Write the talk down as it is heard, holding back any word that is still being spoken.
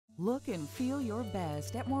Look and feel your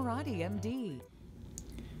best at Moradi MD.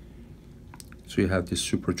 So you have these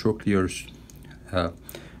supratrochlear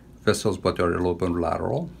vessels, but they're a little bit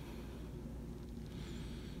lateral.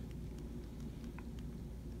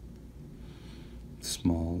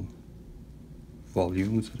 Small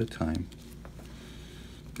volumes at a time.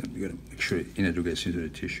 Then we gotta make sure it integrates into the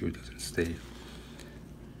tissue, it doesn't stay.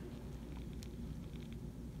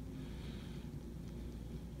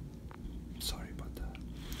 Sorry about that.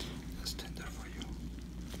 That's tender for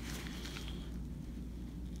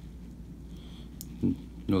you.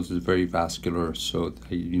 Nose is very vascular, so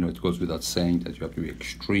it goes without saying that you have to be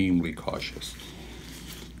extremely cautious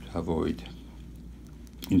to avoid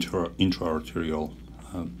intra-arterial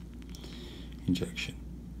injection.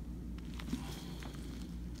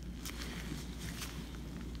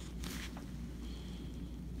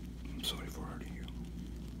 I'm sorry for hurting you.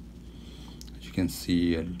 As you can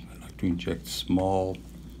see, I like to inject small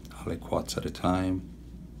aliquots at a time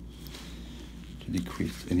to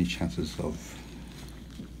decrease any chances of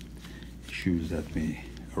issues that may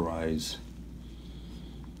arise.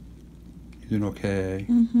 You doing okay?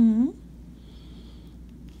 Mm-hmm.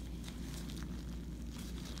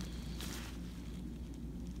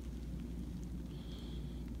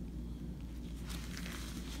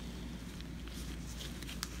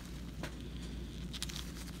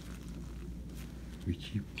 We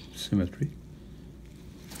keep symmetry.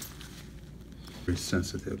 Very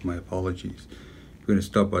sensitive, my apologies. We're going to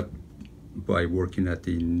start by working at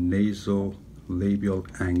the nasolabial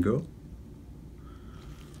angle.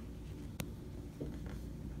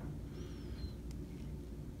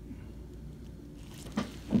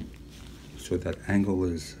 So that angle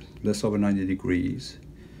is less over 90 degrees.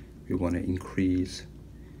 We want to increase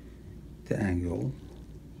the angle.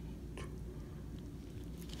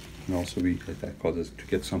 And also that causes to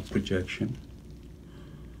get some projection.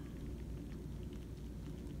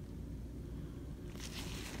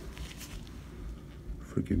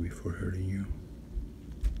 Forgive me for hurting you.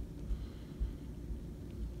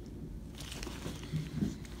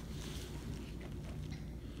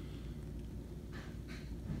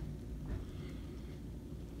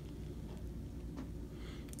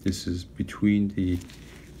 This is between the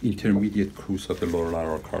intermediate crus of the lower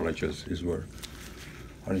lateral cartilages is where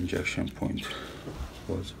our injection point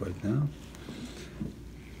was right now.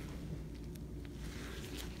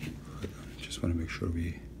 But I just want to make sure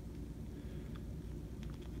we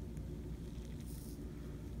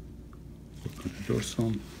work on the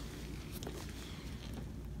dorsum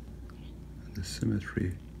and the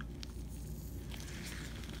symmetry.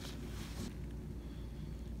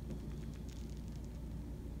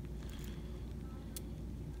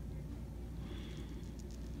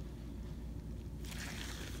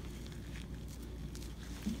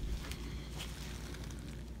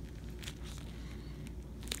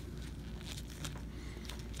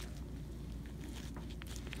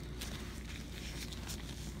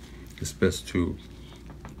 It's best to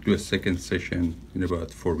do a second session in about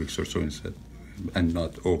 4 weeks or so instead, and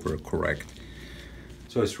not overcorrect.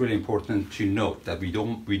 So it's really important to note that we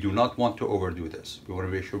do not want to overdo this. We want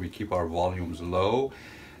to make sure we keep our volumes low,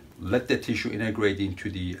 let the tissue integrate into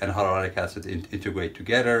the and hyaluronic acid integrate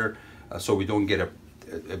together, so we don't get a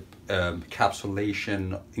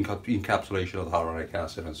encapsulation of the hyaluronic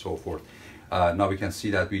acid and so forth. Now we can see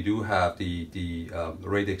that we do have the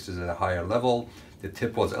radix is at a higher level. The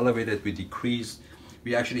tip was elevated,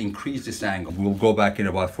 we actually increased this angle. We'll go back in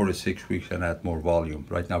about 4 to 6 weeks and add more volume.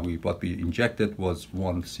 Right now, what we injected was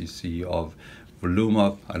 1 cc of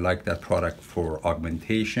Voluma. I like that product for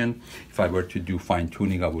augmentation. If I were to do fine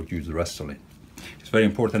tuning, I would use Restylane. It's very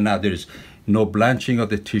important now, there is no blanching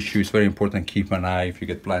of the tissue. It's very important, keep an eye if you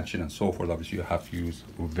get blanching and so forth. Obviously, you have to use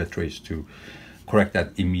Vitrace to correct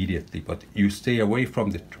that immediately, but you stay away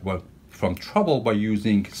from trouble by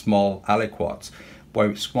using small aliquots.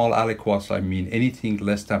 By small aliquots, I mean anything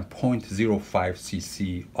less than 0.05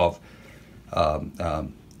 cc of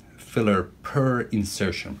filler per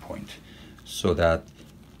insertion point, so that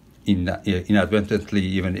inadvertently,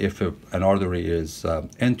 even if an artery is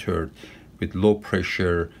entered with low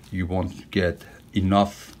pressure, you won't get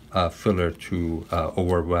enough filler to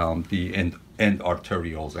overwhelm the end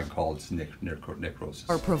arterioles and cause necrosis.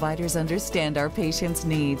 Our providers understand our patients'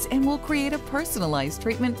 needs and will create a personalized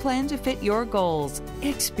treatment plan to fit your goals.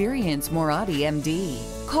 Experience Moradi MD.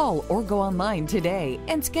 Call or go online today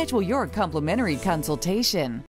and schedule your complimentary consultation.